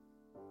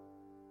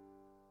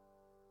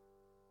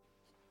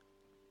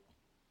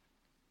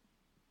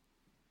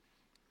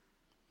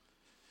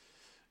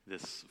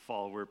This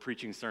fall, we're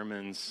preaching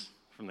sermons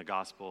from the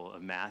Gospel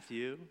of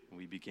Matthew.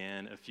 We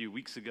began a few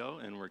weeks ago,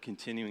 and we're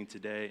continuing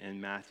today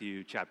in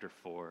Matthew chapter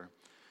 4.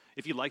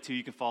 If you'd like to,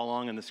 you can follow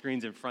along on the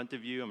screens in front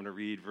of you. I'm going to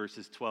read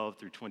verses 12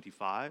 through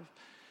 25.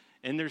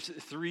 And there's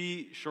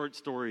three short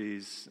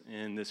stories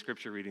in the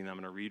scripture reading that I'm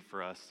going to read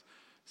for us.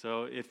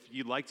 So if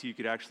you'd like to, you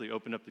could actually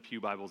open up the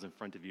pew Bibles in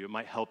front of you. It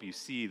might help you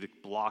see the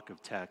block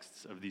of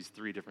texts of these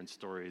three different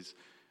stories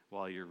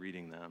while you're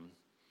reading them.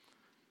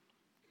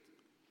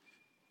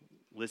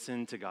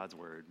 Listen to God's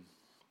word.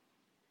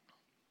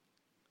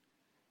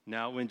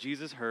 Now, when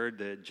Jesus heard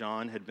that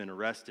John had been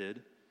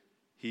arrested,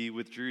 he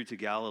withdrew to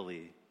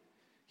Galilee.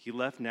 He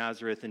left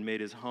Nazareth and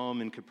made his home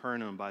in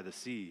Capernaum by the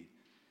sea,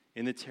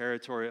 in the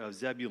territory of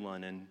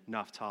Zebulun and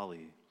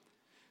Naphtali,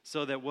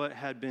 so that what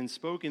had been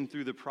spoken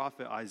through the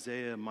prophet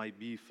Isaiah might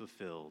be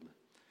fulfilled.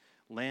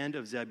 Land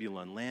of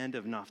Zebulun, land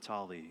of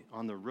Naphtali,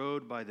 on the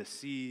road by the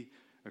sea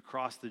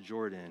across the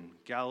Jordan,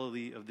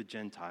 Galilee of the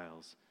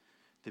Gentiles.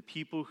 The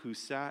people who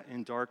sat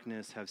in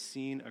darkness have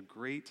seen a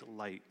great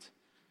light,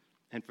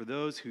 and for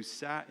those who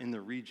sat in the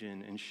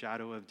region and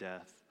shadow of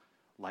death,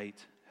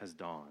 light has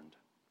dawned.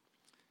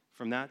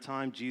 From that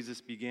time, Jesus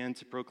began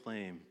to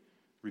proclaim,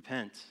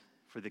 "Repent,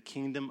 for the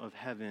kingdom of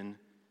heaven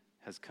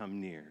has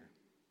come near."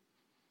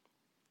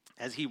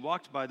 As he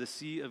walked by the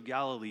Sea of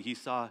Galilee, he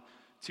saw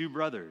two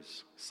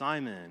brothers,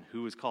 Simon,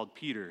 who was called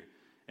Peter,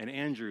 and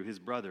Andrew, his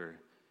brother,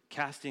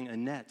 casting a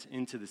net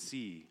into the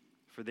sea,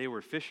 for they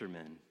were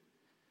fishermen.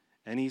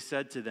 And he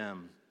said to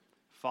them,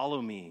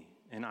 "Follow me,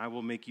 and I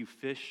will make you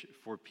fish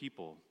for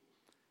people."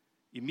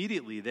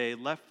 Immediately they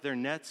left their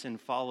nets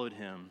and followed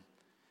him.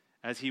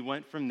 As he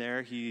went from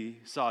there, he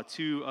saw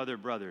two other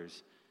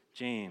brothers,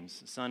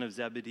 James, son of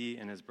Zebedee,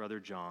 and his brother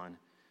John,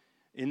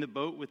 in the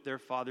boat with their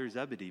father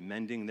Zebedee,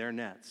 mending their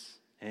nets,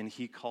 and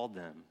he called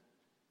them.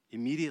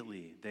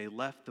 Immediately they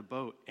left the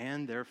boat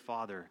and their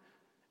father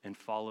and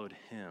followed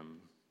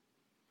him.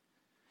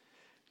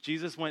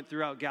 Jesus went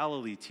throughout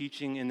Galilee,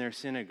 teaching in their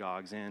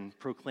synagogues and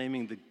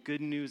proclaiming the good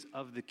news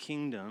of the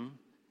kingdom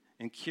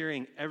and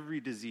curing every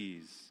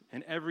disease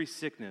and every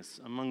sickness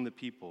among the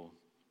people.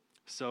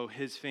 So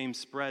his fame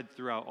spread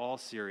throughout all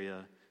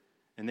Syria,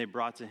 and they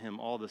brought to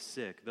him all the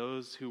sick,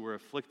 those who were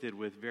afflicted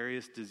with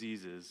various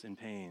diseases and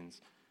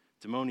pains,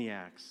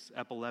 demoniacs,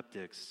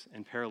 epileptics,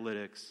 and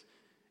paralytics,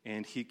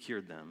 and he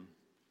cured them.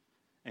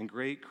 And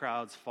great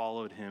crowds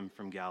followed him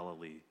from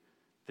Galilee,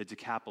 the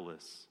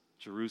Decapolis,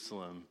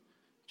 Jerusalem,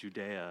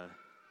 Judea,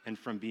 and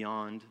from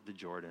beyond the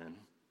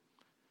Jordan.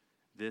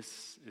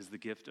 This is the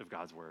gift of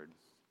God's word.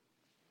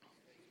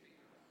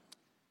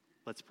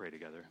 Let's pray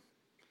together.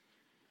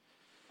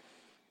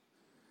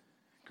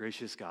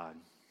 Gracious God,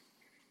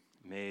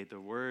 may the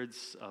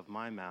words of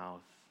my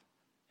mouth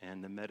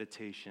and the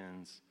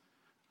meditations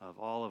of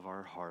all of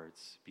our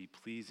hearts be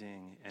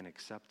pleasing and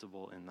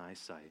acceptable in thy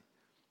sight.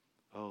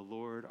 O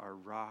Lord, our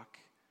rock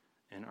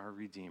and our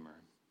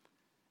redeemer.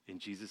 In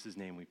Jesus'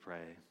 name we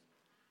pray.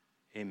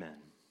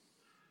 Amen.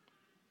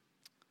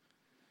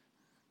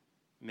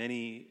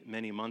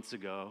 Many months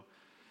ago,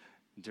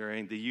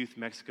 during the Youth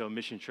Mexico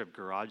Mission Trip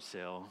garage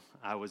sale,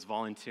 I was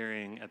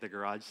volunteering at the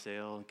garage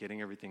sale,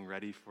 getting everything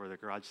ready for the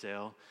garage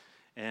sale,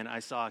 and I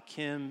saw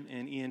Kim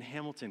and Ian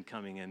Hamilton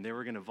coming in. They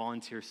were going to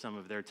volunteer some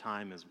of their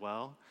time as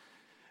well.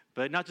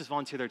 But not just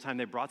volunteer their time,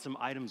 they brought some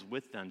items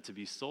with them to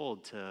be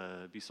sold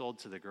to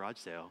the garage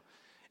sale.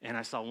 And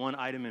I saw one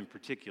item in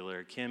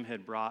particular. Kim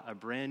had brought a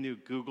brand new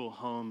Google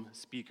Home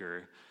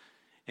speaker.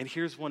 And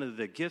here's one of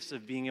the gifts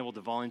of being able to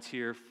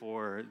volunteer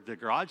for the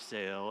garage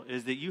sale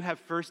is that you have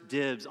first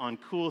dibs on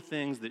cool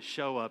things that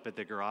show up at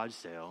the garage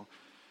sale.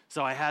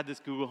 So I had this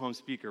Google Home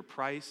speaker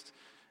priced,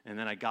 and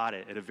then I got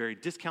it at a very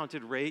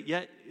discounted rate,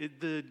 yet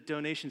the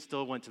donation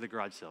still went to the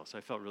garage sale, so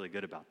I felt really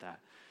good about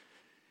that.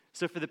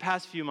 So for the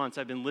past few months,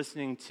 I've been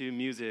listening to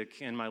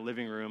music in my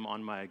living room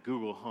on my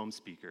Google Home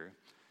speaker.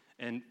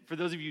 And for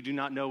those of you who do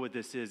not know what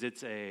this is,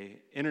 it's an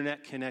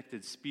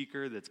internet-connected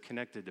speaker that's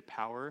connected to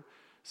power.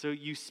 So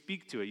you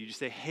speak to it. You just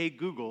say, "Hey,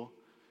 Google,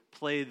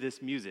 play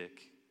this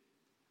music."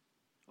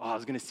 Oh, I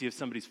was going to see if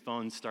somebody's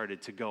phone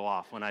started to go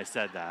off when I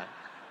said that.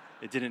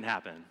 It didn't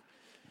happen.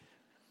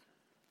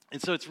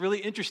 And so it's really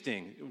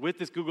interesting. With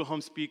this Google Home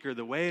speaker,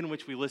 the way in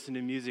which we listen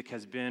to music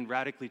has been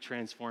radically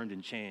transformed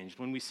and changed.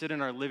 When we sit in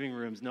our living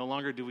rooms, no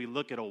longer do we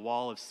look at a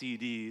wall of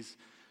CDs.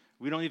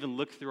 We don't even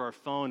look through our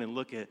phone and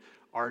look at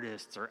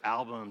artists or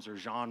albums or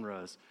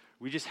genres.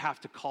 We just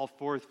have to call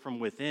forth from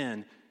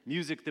within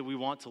music that we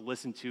want to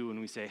listen to, and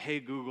we say, "Hey,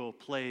 Google,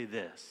 play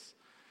this."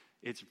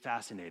 It's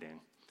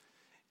fascinating.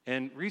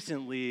 And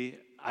recently,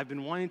 I've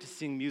been wanting to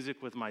sing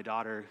music with my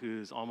daughter,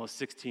 who's almost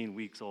 16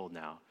 weeks old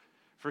now.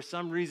 For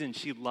some reason,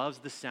 she loves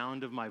the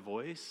sound of my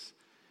voice.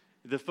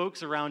 The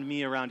folks around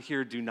me around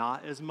here do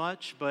not as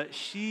much, but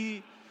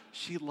she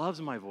loves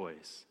my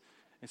voice.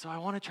 And so I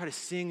want to try to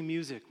sing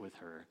music with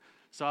her.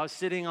 So I was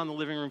sitting on the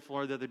living room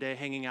floor the other day,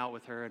 hanging out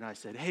with her, and I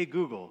said, "Hey,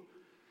 Google."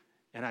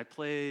 And I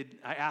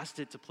asked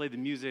it to play the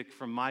music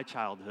from my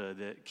childhood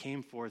that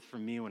came forth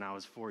from me when I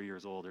was 4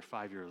 years old or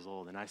 5 years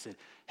old. And I said,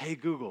 "Hey,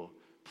 Google,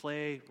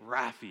 play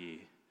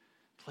Raffi.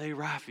 play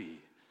Raffi.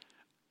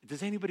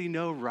 Does anybody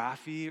know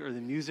Raffi or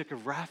the music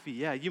of Raffi?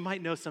 Yeah, you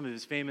might know some of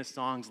his famous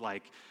songs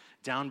like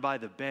Down by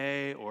the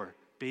Bay or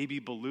Baby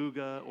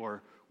Beluga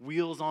or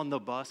Wheels on the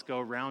Bus Go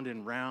Round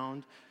and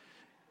Round.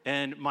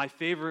 And my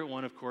favorite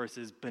one, of course,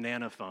 is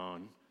Banana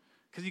Phone,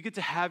 because you get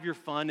to have your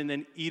fun and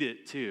then eat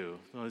it too.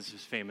 Well, this is a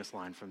famous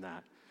line from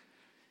that.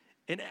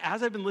 And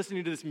as I've been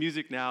listening to this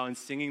music now and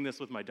singing this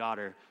with my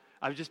daughter,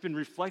 I've just been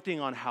reflecting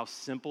on how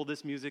simple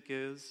this music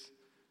is,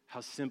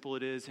 how simple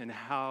it is, and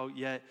how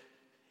yet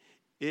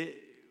it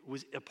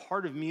was a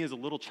part of me as a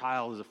little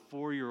child, as a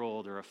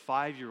 4-year-old or a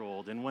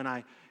 5-year-old. And when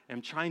I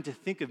am trying to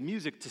think of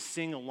music to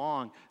sing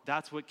along,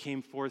 that's what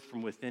came forth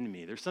from within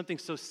me. There's something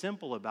so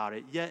simple about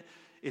it, yet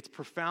it's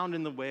profound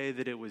in the way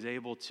that it was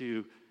able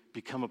to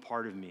become a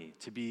part of me,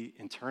 to be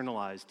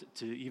internalized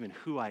to even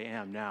who I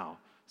am now.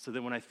 So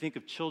that when I think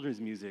of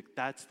children's music,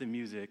 that's the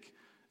music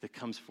that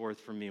comes forth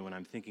from me when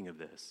I'm thinking of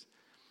this.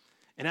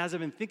 And as I've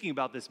been thinking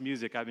about this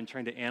music, I've been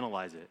trying to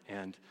analyze it.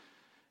 And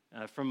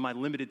from my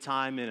limited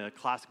time in a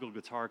classical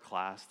guitar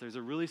class, there's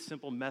a really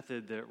simple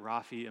method that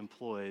Raffi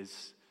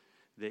employs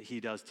that he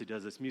does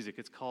this music.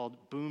 It's called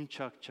boom,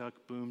 chuck, chuck,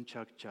 boom,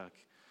 chuck, chuck.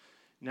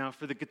 Now,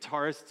 for the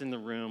guitarists in the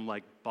room,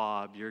 like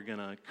Bob, you're going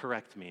to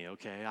correct me,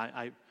 okay?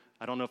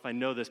 I don't know if I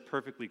know this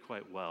perfectly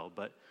quite well,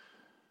 but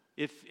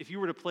if you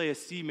were to play a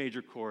C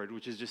major chord,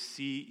 which is just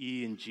C,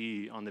 E, and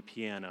G on the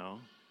piano,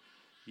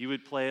 you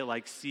would play it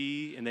like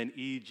C and then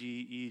E,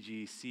 G, E,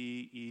 G,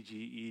 C, E, G,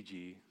 E,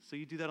 G. So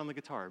you do that on the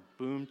guitar.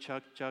 Boom,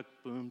 chuck, chuck,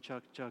 boom,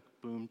 chuck, chuck,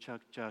 boom,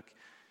 chuck, chuck.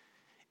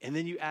 And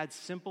then you add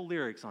simple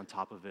lyrics on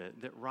top of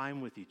it that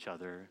rhyme with each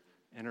other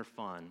and are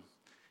fun.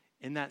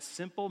 And that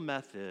simple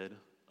method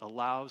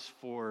allows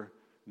for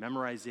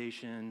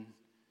memorization,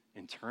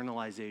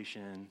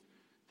 internalization.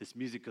 This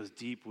music goes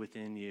deep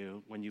within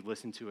you when you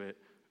listen to it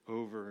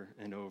over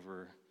and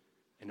over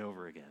and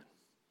over again.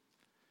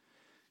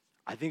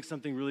 I think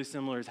something really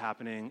similar is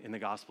happening in the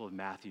Gospel of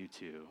Matthew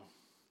too.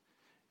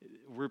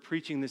 We're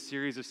preaching this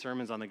series of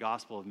sermons on the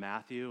Gospel of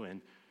Matthew,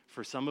 and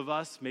for some of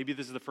us, maybe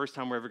this is the first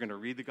time we're ever going to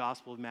read the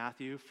Gospel of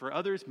Matthew. For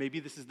others, maybe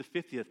this is the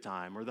 50th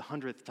time or the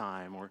 100th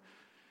time, or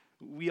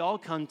we all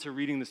come to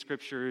reading the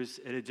Scriptures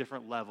at a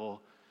different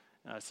level.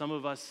 Some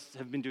of us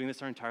have been doing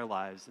this our entire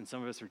lives, and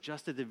some of us are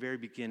just at the very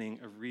beginning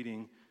of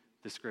reading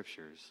the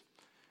Scriptures.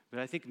 But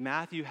I think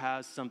Matthew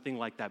has something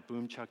like that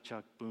boom, chuck,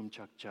 chuck, boom,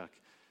 chuck, chuck,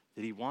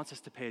 that he wants us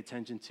to pay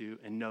attention to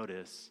and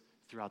notice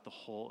throughout the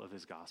whole of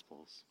his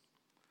Gospels.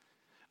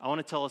 I want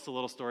to tell us a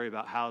little story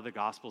about how the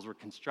Gospels were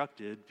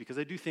constructed, because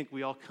I do think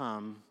we all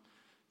come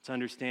to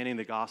understanding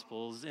the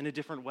Gospels in a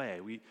different way.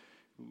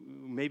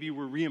 Maybe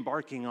we're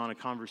re-embarking on a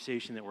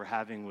conversation that we're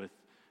having with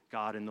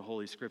God in the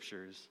Holy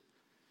Scriptures.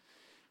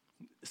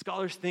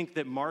 Scholars think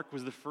that Mark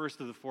was the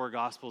first of the 4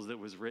 Gospels that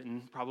was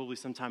written, probably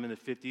sometime in the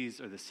 50s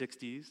or the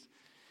 60s.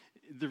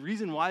 The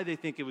reason why they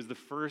think it was the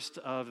first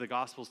of the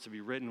Gospels to be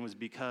written was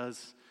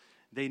because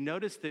they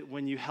noticed that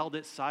when you held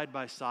it side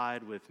by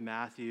side with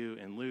Matthew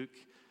and Luke,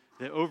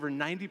 that over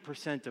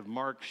 90% of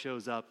Mark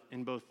shows up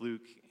in both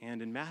Luke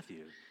and in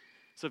Matthew.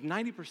 So if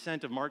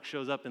 90% of Mark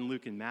shows up in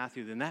Luke and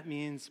Matthew, then that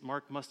means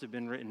Mark must have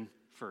been written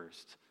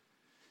first.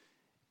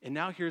 And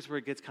now here's where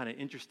it gets kind of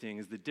interesting,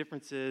 is the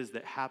differences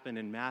that happen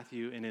in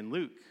Matthew and in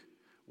Luke.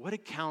 What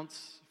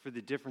accounts for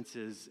the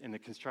differences in the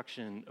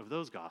construction of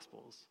those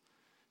Gospels?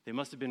 They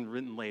must have been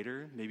written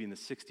later, maybe in the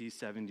 60s,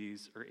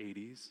 70s, or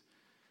 80s.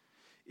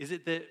 Is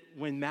it that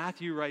when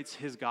Matthew writes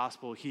his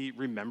gospel, he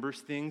remembers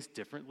things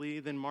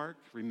differently than Mark,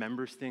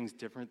 remembers things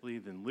differently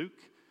than Luke?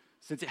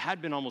 Since it had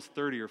been almost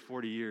 30 or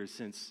 40 years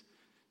since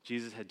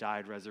Jesus had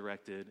died,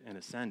 resurrected, and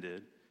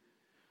ascended.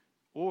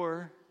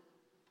 Or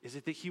is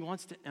it that he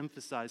wants to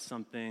emphasize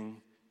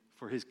something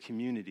for his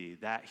community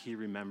that he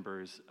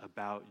remembers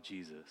about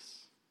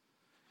Jesus?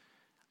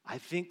 I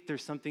think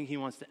there's something he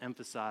wants to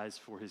emphasize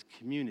for his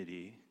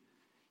community.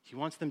 He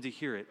wants them to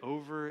hear it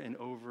over and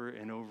over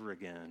and over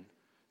again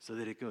so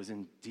that it goes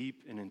in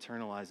deep and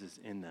internalizes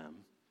in them.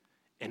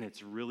 And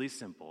it's really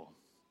simple.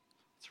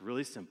 It's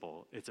really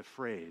simple. It's a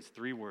phrase,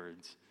 3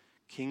 words: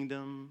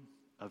 kingdom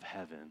of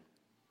heaven.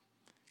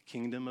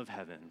 Kingdom of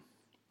heaven.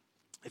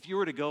 If you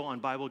were to go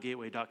on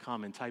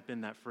BibleGateway.com and type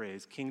in that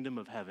phrase, kingdom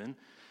of heaven,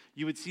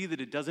 you would see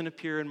that it doesn't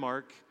appear in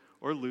Mark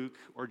or Luke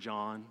or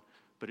John,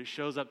 but it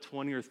shows up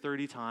 20 or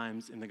 30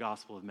 times in the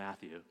Gospel of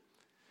Matthew.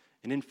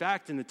 And in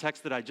fact, in the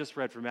text that I just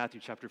read from Matthew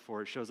chapter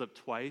 4, it shows up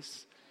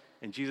twice,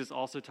 and Jesus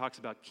also talks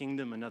about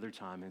kingdom another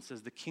time, and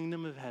says the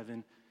kingdom of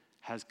heaven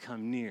has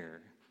come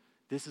near.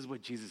 This is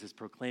what Jesus is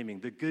proclaiming,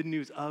 the good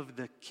news of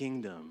the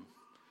kingdom.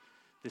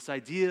 This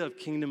idea of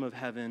kingdom of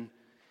heaven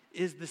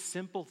is the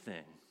simple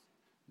thing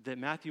that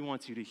Matthew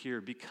wants you to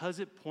hear, because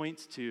it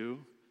points to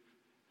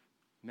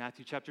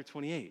Matthew chapter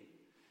 28,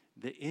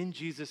 that in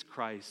Jesus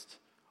Christ,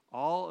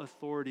 all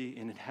authority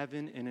in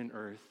heaven and in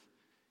earth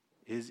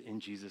is in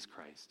Jesus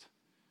Christ.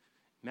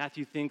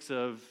 Matthew thinks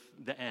of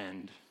the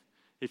end.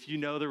 If you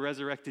know the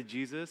resurrected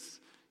Jesus,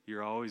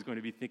 you're always going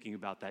to be thinking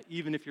about that,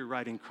 even if you're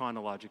writing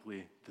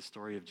chronologically the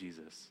story of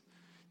Jesus.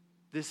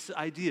 This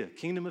idea,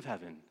 kingdom of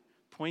heaven,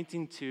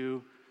 pointing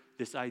to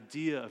this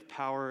idea of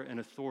power and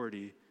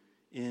authority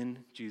in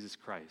Jesus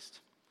Christ.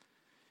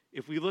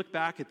 If we look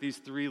back at these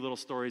three little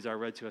stories I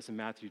read to us in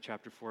Matthew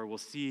chapter 4, we'll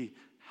see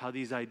how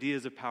these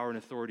ideas of power and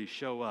authority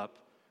show up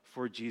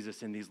for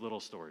Jesus in these little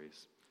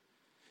stories.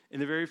 In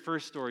the very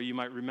first story, you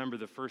might remember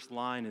the first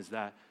line is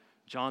that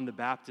John the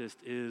Baptist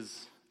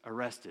is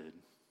arrested.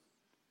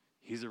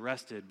 He's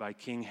arrested by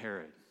King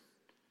Herod.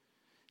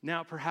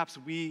 Now, perhaps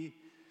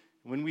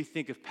when we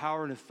think of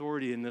power and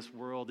authority in this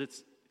world,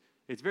 it's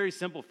very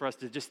simple for us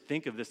to just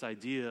think of this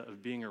idea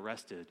of being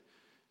arrested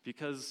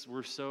because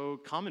we're so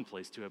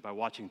commonplace to it by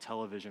watching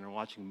television or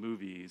watching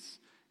movies.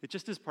 It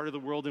just is part of the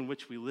world in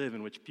which we live,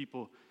 in which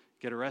people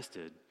get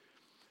arrested.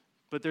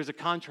 But there's a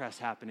contrast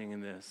happening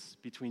in this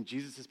between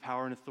Jesus'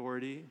 power and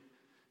authority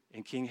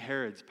and King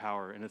Herod's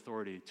power and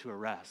authority to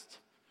arrest.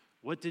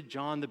 What did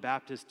John the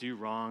Baptist do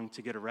wrong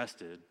to get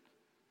arrested?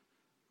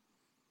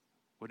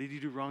 What did he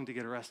do wrong to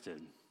get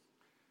arrested?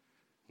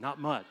 Not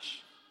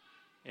much.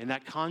 And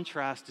that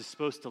contrast is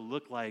supposed to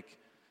look like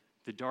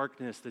the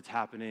darkness that's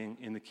happening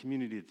in the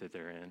community that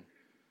they're in.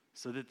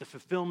 So that the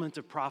fulfillment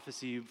of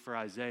prophecy for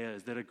Isaiah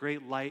is that a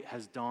great light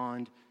has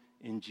dawned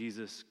in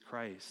Jesus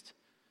Christ.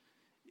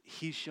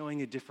 He's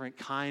showing a different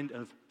kind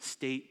of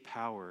state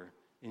power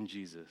in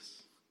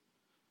Jesus.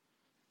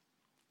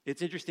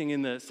 It's interesting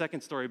in the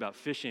second story about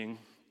fishing,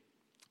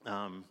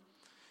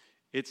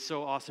 it's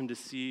so awesome to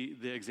see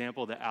the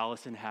example that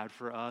Allison had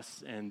for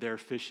us and their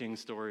fishing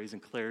stories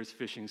and Claire's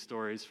fishing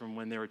stories from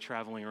when they were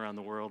traveling around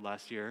the world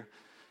last year.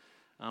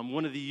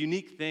 One of the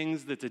unique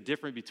things that's a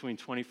difference between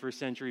 21st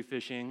century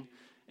fishing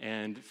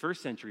and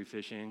first century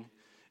fishing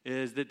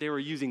is that they were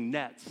using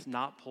nets,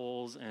 not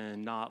poles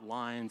and not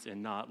lines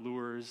and not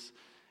lures.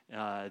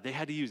 They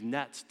had to use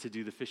nets to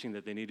do the fishing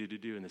that they needed to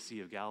do in the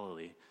Sea of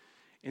Galilee.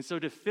 And so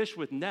to fish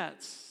with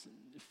nets,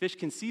 fish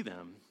can see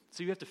them.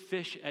 So you have to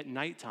fish at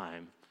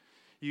nighttime.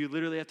 You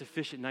literally have to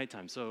fish at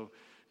nighttime. So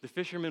the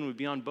fishermen would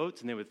be on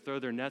boats and they would throw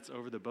their nets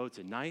over the boats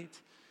at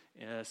night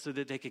so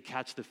that they could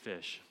catch the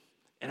fish.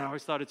 And I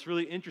always thought it's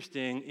really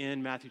interesting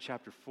in Matthew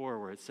chapter 4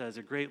 where it says,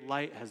 a great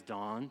light has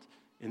dawned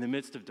in the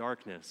midst of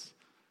darkness.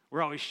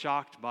 We're always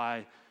shocked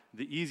by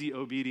the easy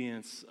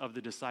obedience of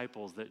the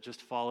disciples that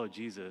just follow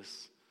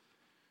Jesus.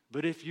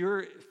 But if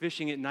you're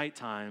fishing at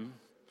nighttime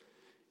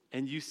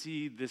and you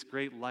see this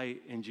great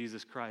light in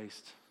Jesus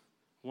Christ,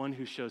 one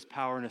who shows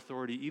power and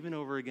authority even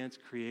over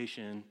against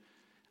creation,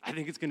 I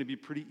think it's going to be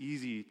pretty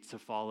easy to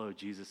follow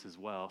Jesus as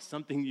well.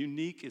 Something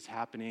unique is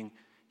happening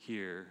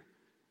here.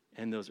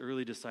 And those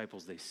early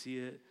disciples, they see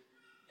it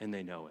and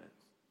they know it.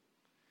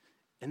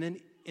 And then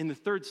in the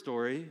third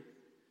story,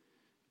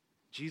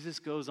 Jesus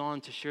goes on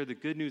to share the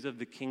good news of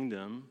the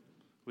kingdom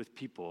with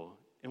people.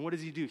 And what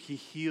does he do? He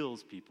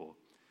heals people.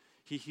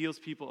 He heals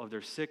people of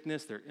their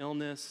sickness, their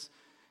illness,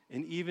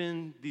 and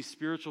even these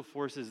spiritual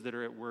forces that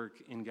are at work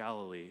in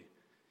Galilee.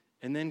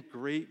 And then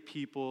great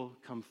people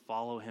come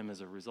follow him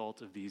as a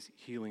result of these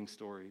healing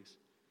stories.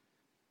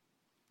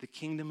 The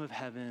kingdom of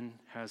heaven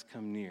has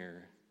come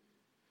near.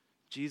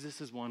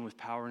 Jesus is one with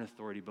power and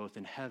authority both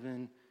in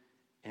heaven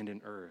and in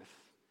earth.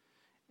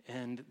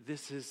 And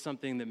this is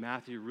something that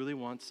Matthew really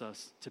wants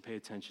us to pay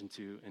attention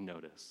to and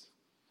notice.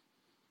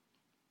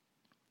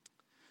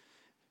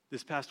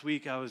 This past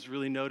week, I was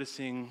really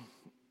noticing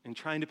and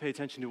trying to pay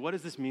attention to what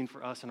does this mean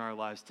for us in our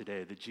lives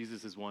today, that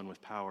Jesus is one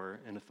with power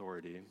and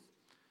authority.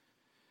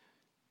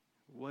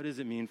 What does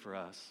it mean for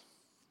us?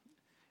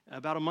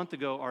 About a month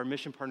ago, our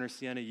mission partner,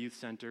 Sienna Youth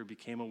Center,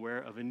 became aware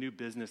of a new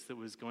business that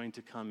was going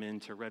to come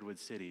into Redwood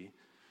City.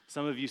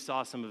 Some of you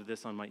saw some of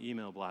this on my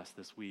email blast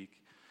this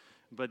week.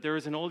 But there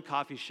was an old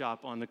coffee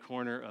shop on the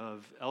corner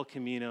of El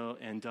Camino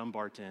and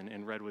Dumbarton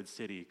in Redwood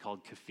City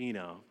called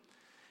Cafino.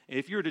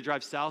 If you were to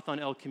drive south on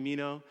El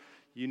Camino,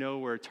 you know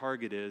where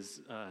Target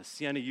is.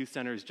 Sienna Youth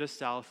Center is just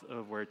south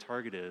of where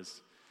Target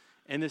is.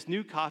 And this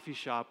new coffee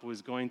shop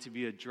was going to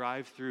be a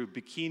drive-through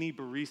bikini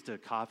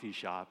barista coffee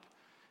shop.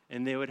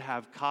 And they would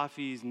have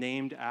coffees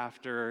named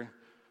after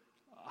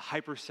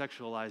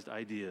hypersexualized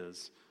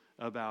ideas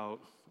about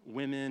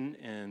women,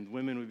 and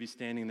women would be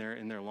standing there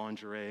in their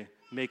lingerie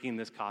making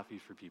this coffee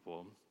for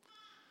people.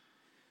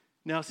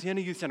 Now,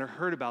 Sienna Youth Center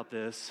heard about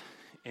this,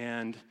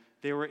 and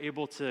they were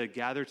able to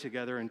gather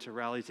together and to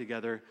rally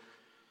together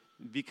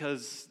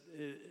because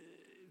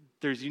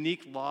there's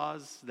unique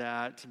laws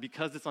that,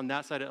 because it's on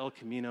that side of El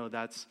Camino,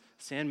 that's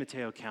San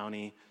Mateo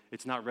County.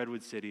 It's not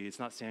Redwood City, it's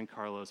not San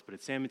Carlos, but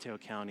it's San Mateo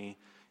County.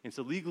 And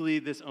so legally,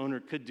 this owner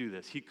could do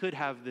this. He could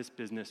have this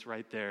business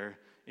right there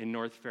in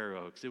North Fair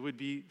Oaks. It would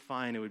be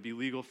fine. It would be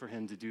legal for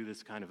him to do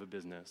this kind of a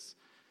business.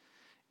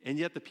 And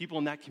yet the people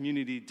in that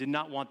community did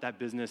not want that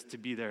business to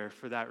be there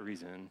for that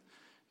reason,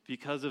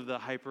 because of the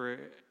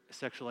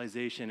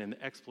hypersexualization and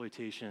the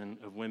exploitation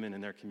of women in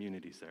their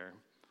communities there.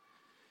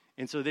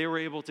 And so they were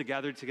able to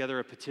gather together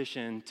a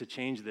petition to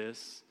change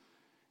this,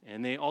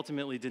 and they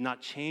ultimately did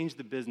not change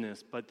the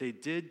business, but they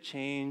did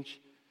change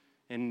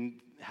and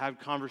have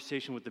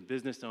conversation with the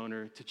business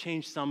owner to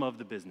change some of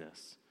the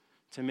business,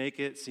 to make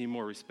it seem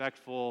more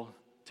respectful,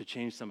 to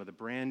change some of the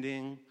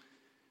branding.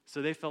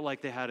 So they felt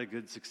like they had a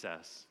good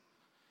success.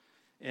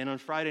 And on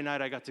Friday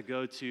night, I got to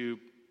go to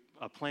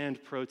a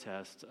planned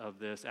protest of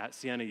this at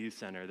Sienna Youth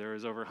Center. There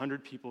was over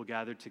 100 people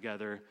gathered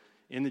together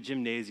in the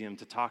gymnasium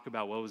to talk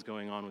about what was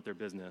going on with their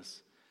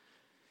business.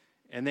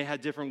 And they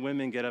had different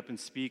women get up and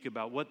speak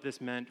about what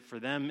this meant for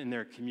them in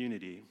their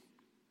community.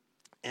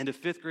 And a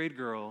 5th grade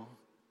girl,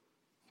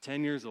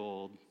 10 years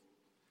old,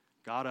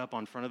 got up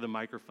on front of the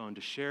microphone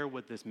to share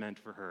what this meant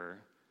for her.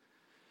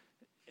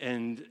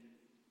 And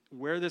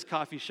where this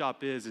coffee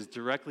shop is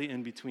directly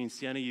in between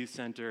Sienna Youth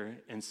Center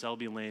and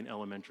Selby Lane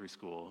Elementary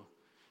School.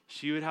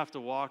 She would have to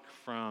walk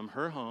from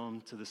her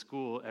home to the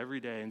school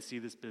every day and see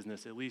this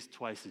business at least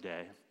twice a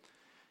day.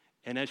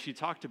 And as she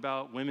talked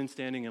about women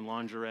standing in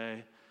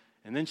lingerie,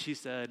 and then she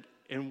said,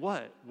 and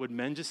what? Would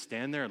men just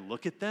stand there and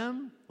look at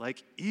them?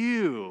 Like,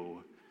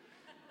 ew.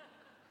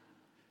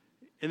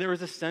 And there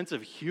was a sense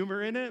of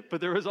humor in it, but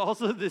there was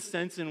also this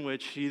sense in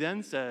which she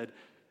then said,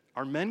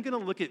 are men going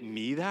to look at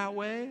me that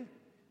way?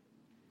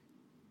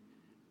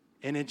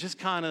 And it just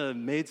kind of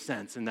made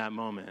sense in that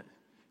moment.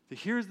 That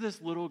here's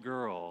this little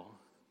girl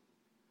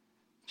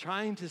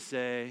trying to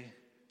say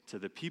to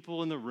the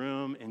people in the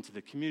room and to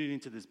the community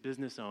and to this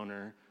business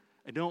owner,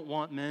 I don't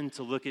want men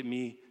to look at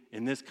me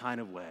in this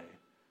kind of way.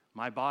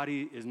 My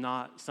body is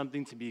not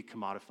something to be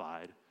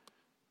commodified,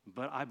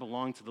 but I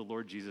belong to the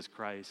Lord Jesus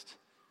Christ.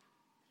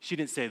 She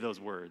didn't say those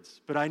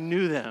words, but I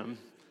knew them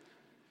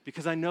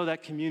because I know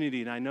that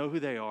community and I know who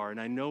they are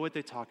and I know what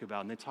they talk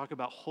about. And they talk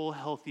about whole,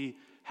 healthy,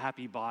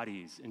 happy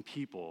bodies and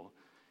people.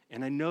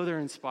 And I know they're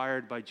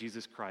inspired by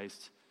Jesus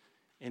Christ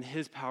and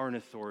his power and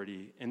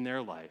authority in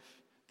their life,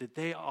 that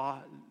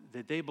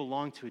they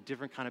belong to a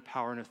different kind of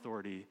power and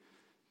authority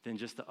than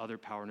just the other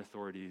power and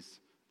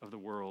authorities of the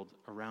world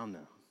around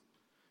them.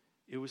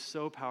 It was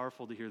so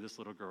powerful to hear this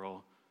little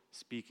girl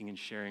speaking and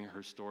sharing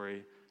her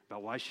story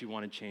about why she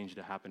wanted change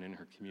to happen in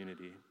her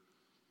community.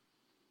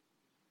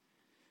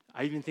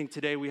 I even think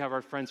today we have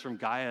our friends from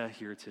Gaia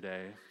here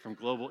today, from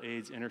Global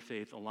AIDS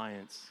Interfaith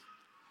Alliance.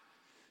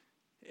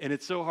 And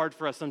it's so hard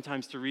for us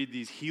sometimes to read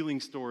these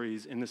healing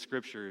stories in the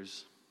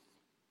scriptures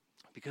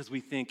because we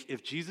think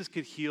if Jesus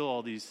could heal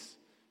all these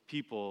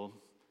people,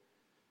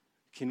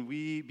 can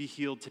we be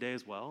healed today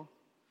as well?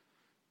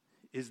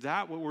 Is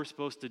that what we're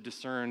supposed to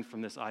discern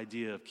from this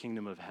idea of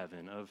kingdom of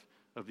heaven, of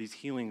these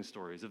healing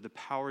stories, of the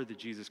power that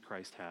Jesus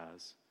Christ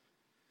has?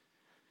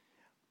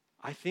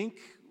 I think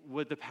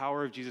what the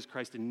power of Jesus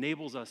Christ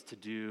enables us to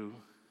do,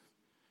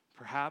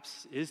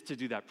 perhaps, is to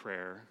do that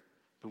prayer,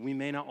 but we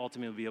may not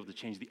ultimately be able to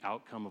change the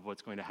outcome of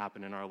what's going to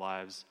happen in our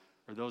lives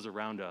or those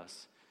around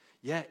us.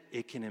 Yet,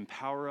 it can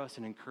empower us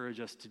and encourage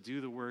us to do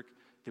the work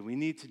that we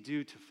need to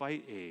do to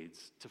fight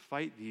AIDS, to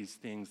fight these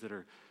things that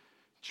are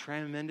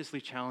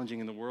tremendously challenging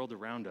in the world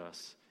around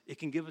us. It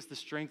can give us the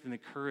strength and the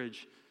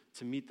courage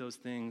to meet those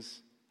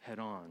things head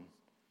on,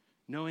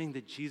 knowing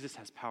that Jesus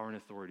has power and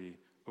authority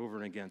over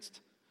and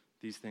against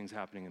these things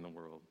happening in the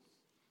world.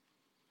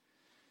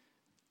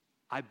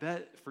 I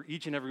bet for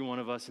each and every one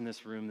of us in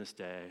this room this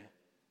day,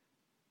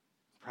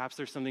 perhaps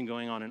there's something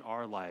going on in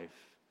our life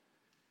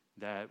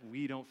that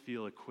we don't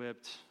feel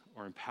equipped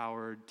or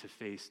empowered to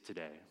face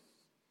today.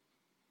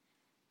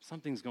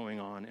 Something's going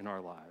on in our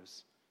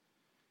lives.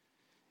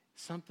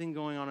 Something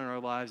going on in our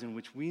lives in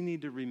which we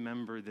need to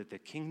remember that the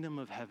kingdom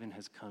of heaven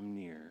has come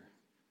near.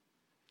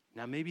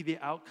 Now, maybe the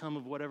outcome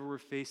of whatever we're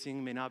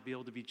facing may not be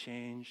able to be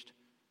changed,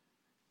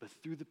 but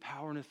through the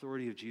power and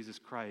authority of Jesus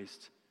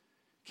Christ,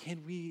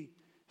 can we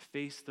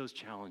face those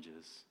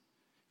challenges?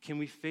 Can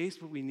we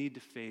face what we need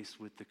to face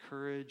with the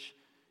courage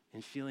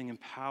and feeling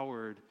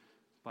empowered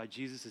by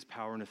Jesus'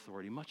 power and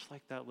authority? Much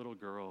like that little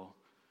girl,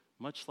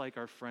 much like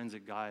our friends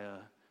at Gaia,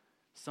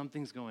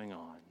 something's going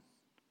on.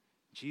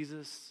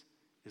 Jesus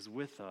is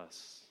with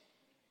us.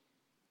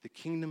 The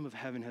kingdom of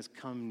heaven has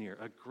come near.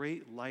 A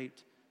great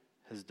light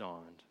has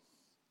dawned.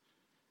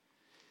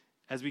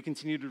 As we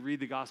continue to read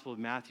the Gospel of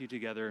Matthew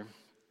together,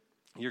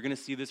 you're going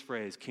to see this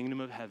phrase, kingdom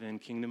of heaven,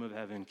 kingdom of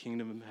heaven,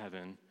 kingdom of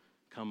heaven,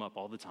 come up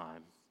all the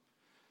time.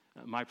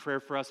 My prayer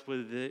for us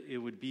with it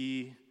would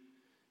be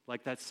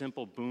like that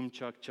simple boom,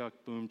 chuck, chuck,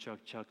 boom, chuck,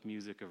 chuck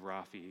music of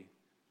Rafi.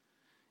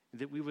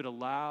 That we would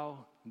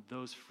allow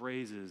those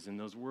phrases and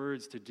those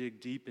words to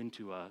dig deep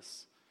into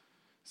us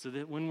so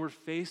that when we're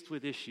faced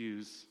with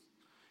issues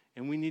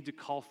and we need to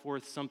call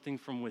forth something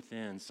from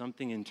within,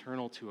 something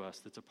internal to us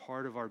that's a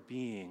part of our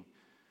being,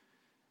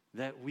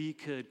 that we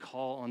could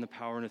call on the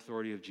power and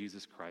authority of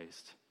Jesus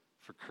Christ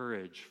for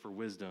courage, for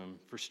wisdom,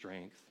 for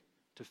strength,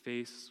 to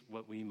face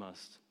what we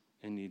must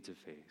and need to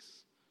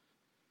face.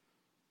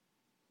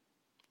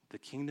 The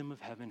kingdom of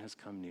heaven has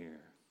come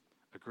near.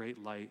 A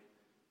great light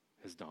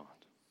has dawned.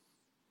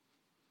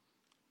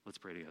 Let's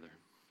pray together.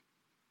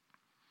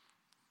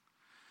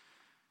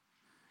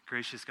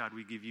 Gracious God,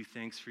 we give you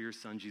thanks for your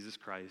Son, Jesus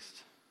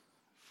Christ,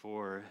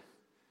 for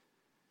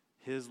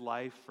his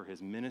life, for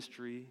his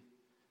ministry.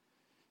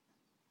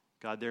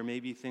 God, there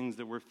may be things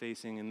that we're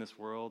facing in this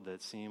world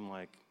that seem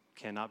like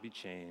cannot be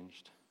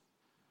changed.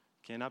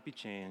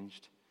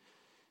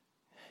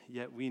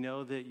 Yet we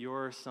know that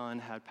your Son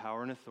had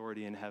power and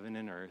authority in heaven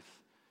and earth,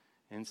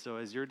 And so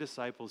as your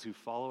disciples who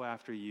follow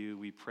after you,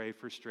 we pray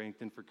for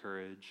strength and for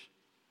courage,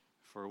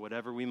 for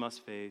whatever we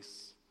must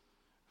face,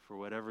 for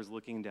whatever's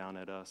looking down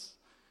at us.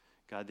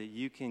 God, that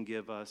you can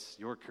give us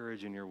your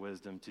courage and your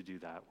wisdom to do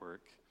that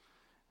work,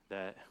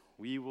 that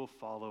we will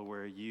follow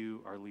where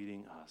you are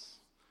leading us.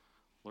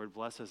 Lord,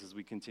 bless us as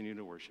we continue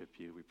to worship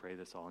you. We pray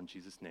this all in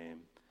Jesus' name.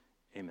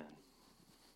 Amen.